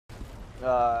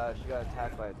She got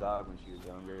attacked by a dog when she was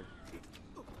younger.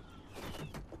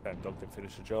 That dog didn't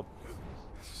finish the job.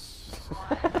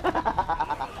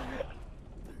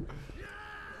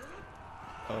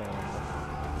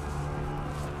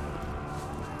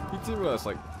 You do realize,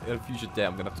 like, in a future day,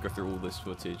 I'm gonna have to go through all this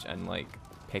footage and, like,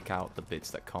 pick out the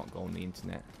bits that can't go on the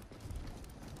internet.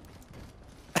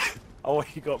 Oh,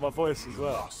 you got my voice as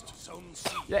well.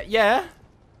 Yeah, yeah.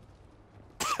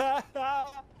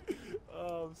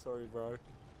 Oh, I'm sorry, bro.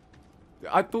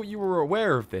 I thought you were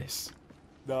aware of this.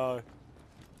 No.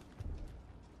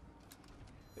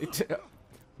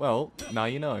 Well, now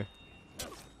you know.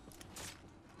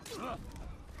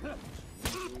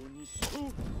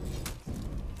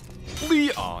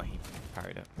 Lee! Oh, he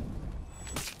parried it.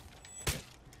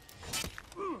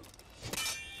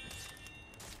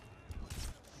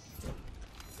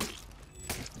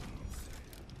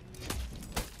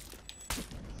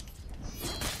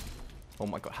 Oh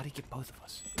my god, how did he get both of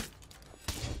us?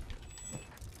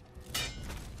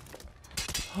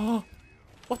 Oh,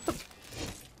 what the?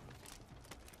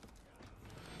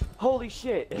 Holy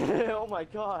shit! Oh my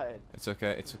god! It's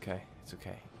okay, it's okay, it's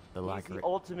okay. The lag He's rate. the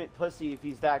ultimate pussy if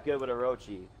he's that good with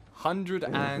Orochi.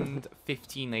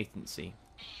 115 latency.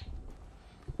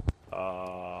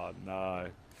 No.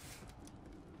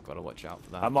 Gotta watch out for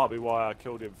that. That might be why I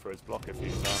killed him for his block a few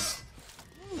times.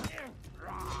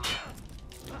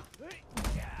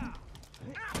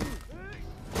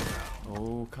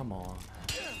 Oh, come on.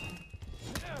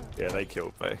 Yeah, they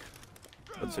killed me.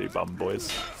 The two bum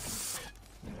boys.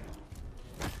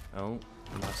 Oh,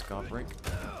 nice guard break.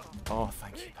 Oh,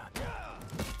 thank you, man.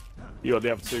 You got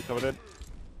the other two coming in.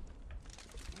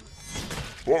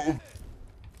 Whoa!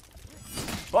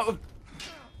 Whoa!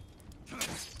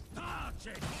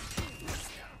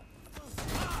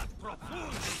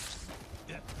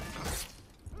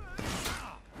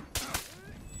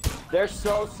 They're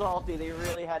so salty, they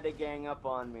really had to gang up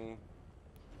on me.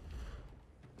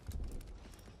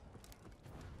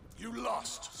 You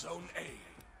lost Zone A.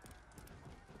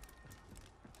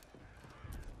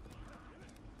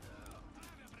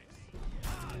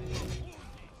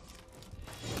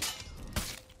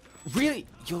 Really?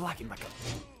 You're lagging like a...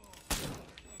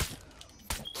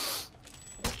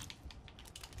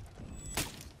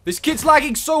 This kid's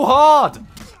lagging so hard!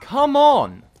 Come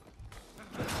on!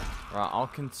 Right, I'll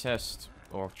contest,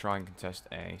 or try and contest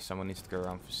A. Someone needs to go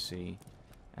around for C,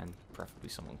 and preferably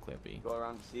someone clear B. Go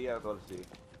around to C, I'll go to C.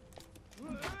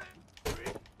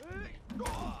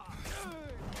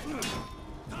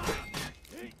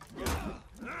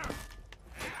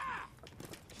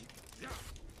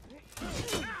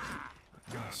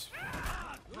 Nice.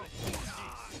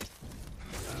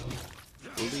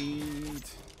 Lead.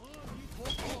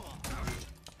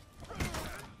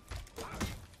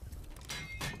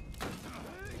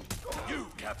 You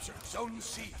captured Zone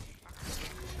C.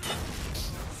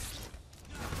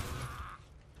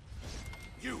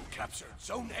 You captured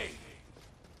Zone A.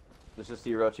 Let's just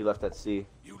see Orochi left at C.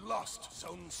 You lost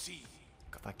Zone C.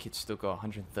 God, that kid's still got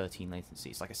 113 latency.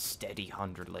 It's like a steady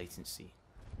 100 latency.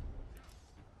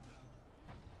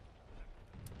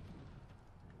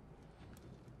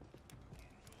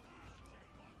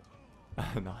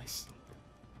 Nice.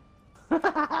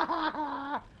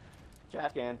 Trash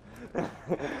can.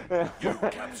 You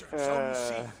captured Zone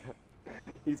C.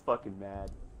 He's fucking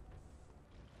mad.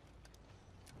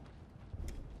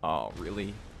 Oh,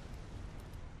 really?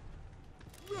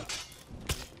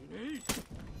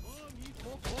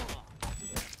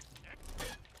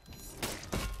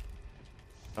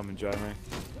 Coming, Jeremy.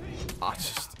 I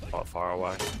just... Quite far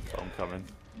away, but I'm coming.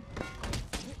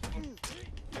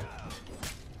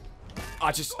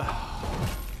 I just...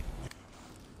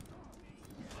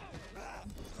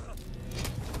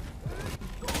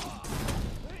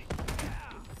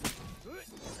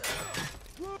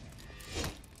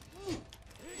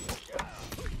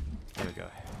 There we go.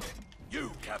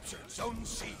 You captured Zone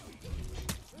C.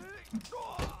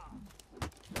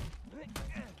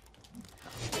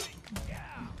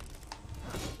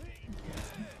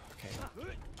 Okay.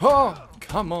 Oh,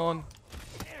 come on.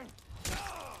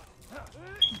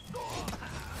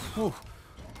 Whew.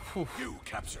 Whew. You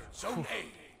captured Zone A.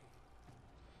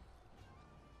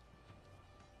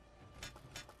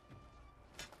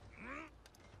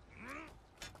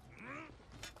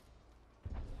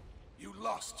 You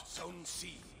lost Zone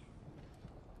C.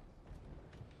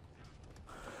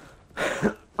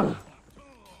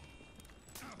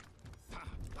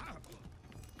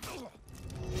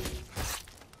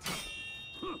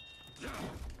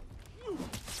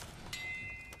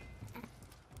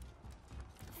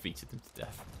 Defeated them to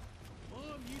death.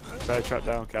 Bear trap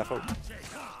down, careful.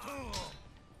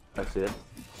 I see it.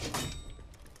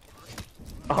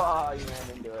 Oh, you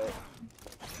ran into it.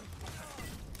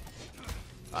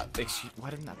 Excuse, why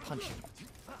didn't that punch him?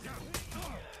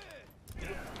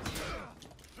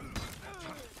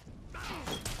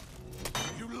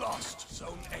 You lost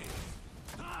Zone A.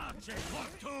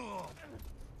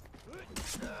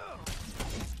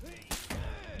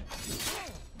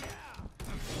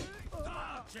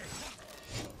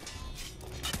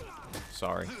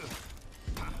 Sorry.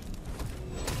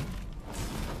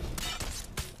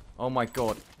 Oh my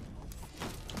god.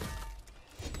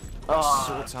 Oh,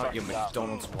 Sort out your fucked up.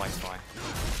 McDonald's Wi-Fi.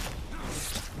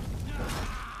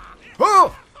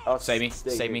 Oh! Oh, Save me, stay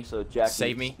save here, me, so Jack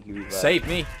save can me, revive. save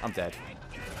me. I'm dead.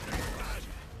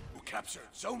 You captured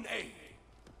Zone A.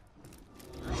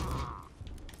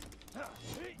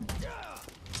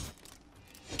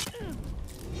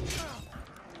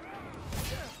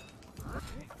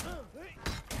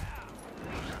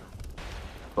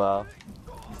 Wow.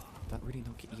 That really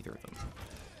not get either of them.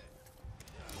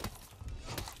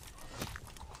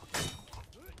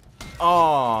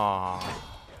 Oh.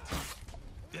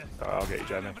 I'll get you,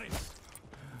 Jamie.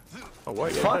 Oh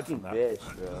wait, you're dead Fucking from that.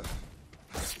 bitch, bro.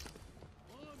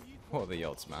 What are the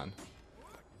odds, man?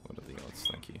 What are the odds?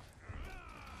 Thank you.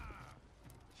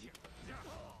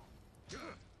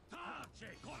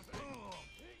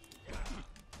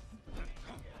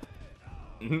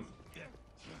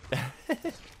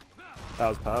 That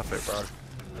was perfect, bro.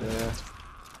 Yeah.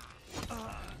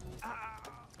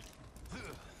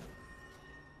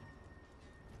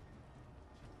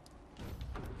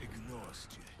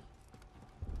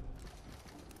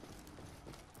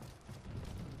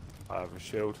 I have a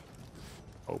shield.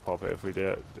 I'll pop it if we do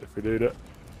it. If we do it.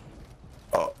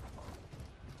 Oh.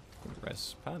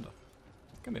 Res Panda.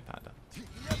 Come here, Panda.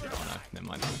 Oh no, never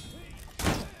mind.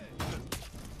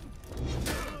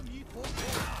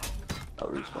 I'll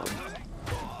respawn.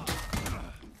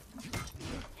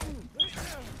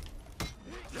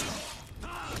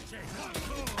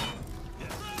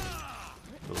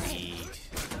 Bleed.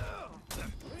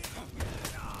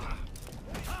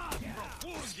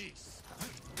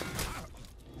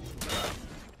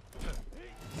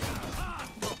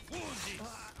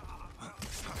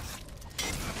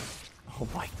 Oh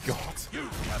my god. You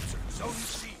captured Zone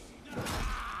C.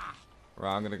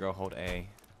 Right, I'm gonna go hold A. I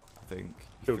think.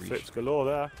 Shield Three flips galore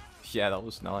there. Yeah, that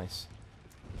was nice.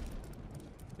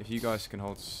 If you guys can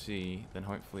hold C, then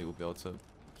hopefully we'll be able to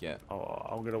get... Oh,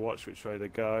 I'm gonna watch which way they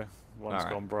go. One's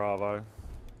Alright. gone Bravo.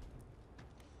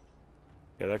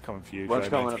 Yeah, they're coming for you, One's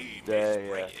Jamie. coming up there,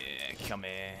 yeah. Yeah, come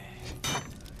here.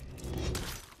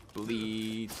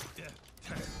 Bleed.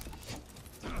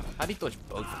 How do you dodge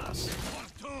both of us?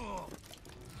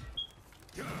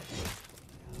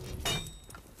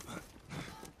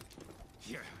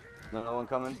 Another one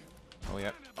coming. Oh,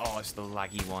 yeah. Oh, it's the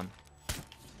laggy one.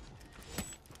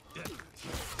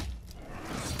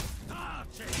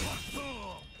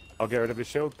 I'll get rid of his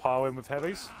shield, pile in with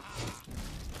heavies.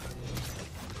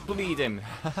 Bleed him.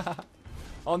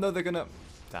 Oh no, they're gonna...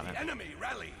 Damn it. The enemy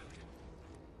rallied.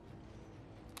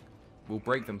 We'll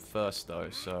break them first though,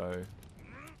 so...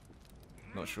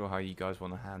 Not sure how you guys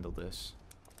want to handle this.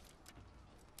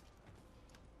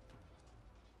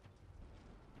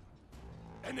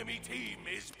 Enemy team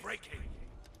is breaking.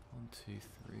 1, 2,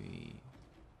 3...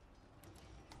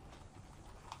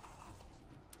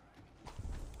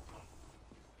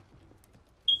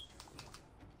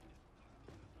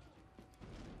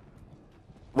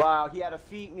 Wow, he had to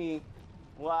feed me.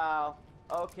 Wow.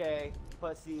 Okay,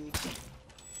 pussy.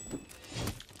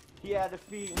 He had to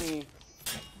feed me.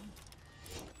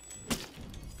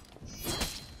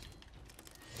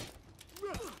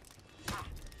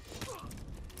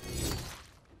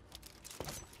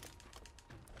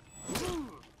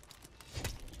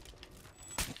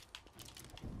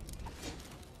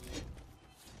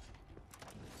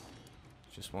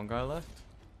 Just one guy left?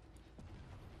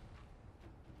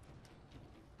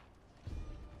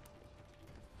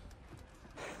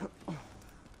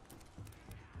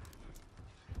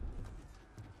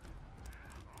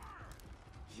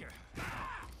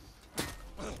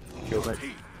 Killed me.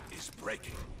 Team is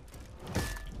breaking.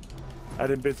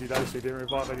 Had him busy though, so he didn't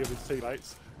revive any of his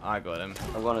teammates. I got him.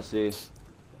 I'm gonna see.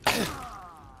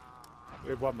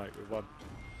 We've won, mate. We've won.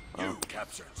 You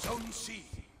captured Zone C.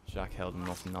 Jack held him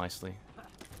off nicely.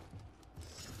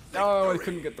 No, I Victory.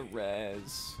 couldn't get the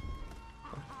res.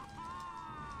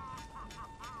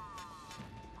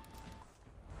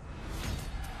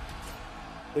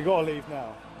 They gotta leave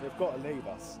now. They've got to leave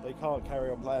us. They can't carry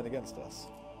on playing against us.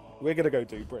 We're gonna go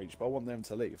do breach, but I want them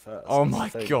to leave first. Oh That's my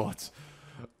the thing. god.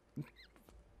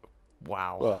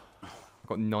 Wow. What? I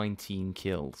got 19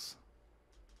 kills.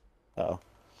 Oh.